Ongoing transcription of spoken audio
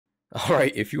All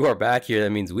right, if you are back here,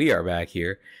 that means we are back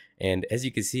here. And as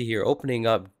you can see here, opening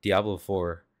up Diablo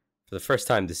 4 for the first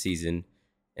time this season,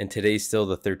 and today's still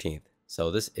the 13th. So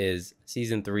this is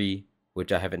Season 3,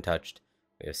 which I haven't touched.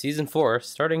 We have Season 4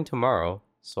 starting tomorrow,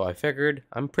 so I figured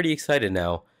I'm pretty excited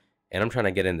now, and I'm trying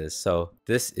to get in this. So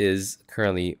this is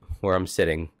currently where I'm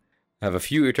sitting. I have a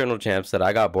few Eternal Champs that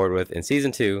I got bored with in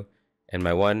Season 2, and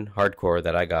my one hardcore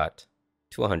that I got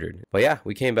to 100. But yeah,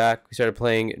 we came back. We started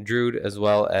playing Druid as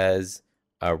well as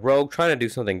Rogue, trying to do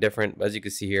something different. As you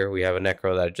can see here, we have a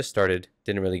Necro that I just started.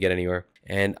 Didn't really get anywhere.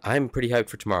 And I'm pretty hyped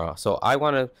for tomorrow. So I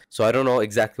don't know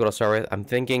exactly what I'll start with. I'm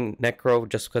thinking Necro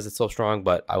just because it's so strong,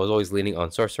 but I was always leaning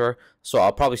on Sorcerer. So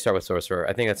I'll probably start with Sorcerer.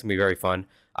 I think that's going to be very fun.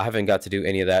 I haven't got to do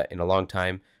any of that in a long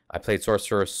time. I played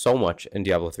Sorcerer so much in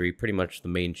Diablo 3, pretty much the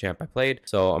main champ I played.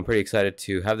 So I'm pretty excited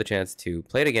to have the chance to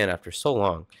play it again after so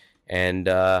long. And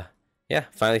yeah,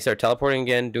 finally start teleporting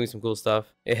again, doing some cool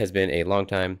stuff. It has been a long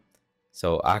time,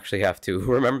 so I actually have to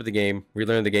remember the game,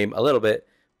 relearn the game a little bit,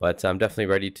 but I'm definitely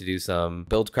ready to do some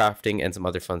build crafting and some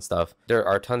other fun stuff. There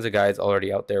are tons of guides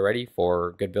already out there ready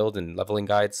for good build and leveling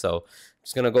guides, so I'm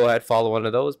just going to go ahead follow one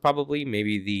of those, probably.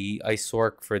 Maybe the Ice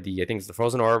Orc for the, I think it's the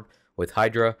Frozen Orb with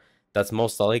Hydra. That's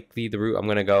most likely the route I'm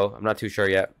going to go. I'm not too sure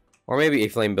yet. Or maybe a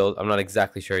flame build. I'm not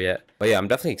exactly sure yet. But yeah, I'm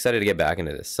definitely excited to get back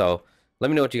into this. So let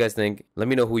me know what you guys think. Let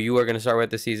me know who you are going to start with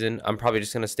this season. I'm probably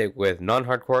just going to stick with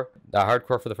non-hardcore. The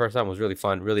hardcore for the first time was really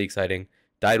fun, really exciting.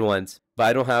 Died once, but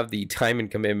I don't have the time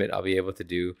and commitment I'll be able to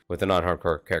do with a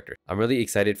non-hardcore character. I'm really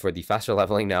excited for the faster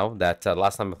leveling now. That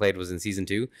last time I played was in Season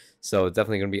 2, so it's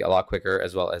definitely going to be a lot quicker,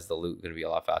 as well as the loot going to be a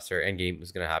lot faster. Endgame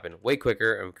is going to happen way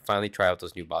quicker, and we can finally try out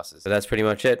those new bosses. So that's pretty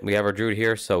much it. We have our Druid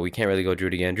here, so we can't really go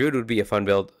Druid again. Druid would be a fun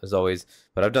build, as always,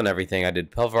 but I've done everything. I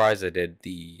did Pulverize, I did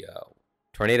the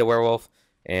Tornado Werewolf,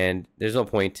 and there's no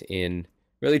point in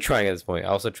really trying at this point. I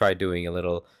also tried doing a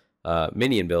little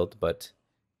minion build, but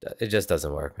it just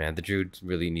doesn't work, man. The Druid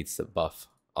really needs to buff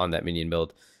on that minion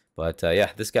build. But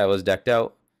yeah, this guy was decked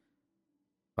out.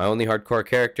 My only hardcore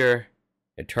character,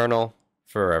 Eternal,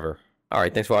 forever.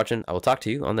 Alright, thanks for watching. I will talk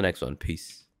to you on the next one.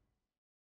 Peace.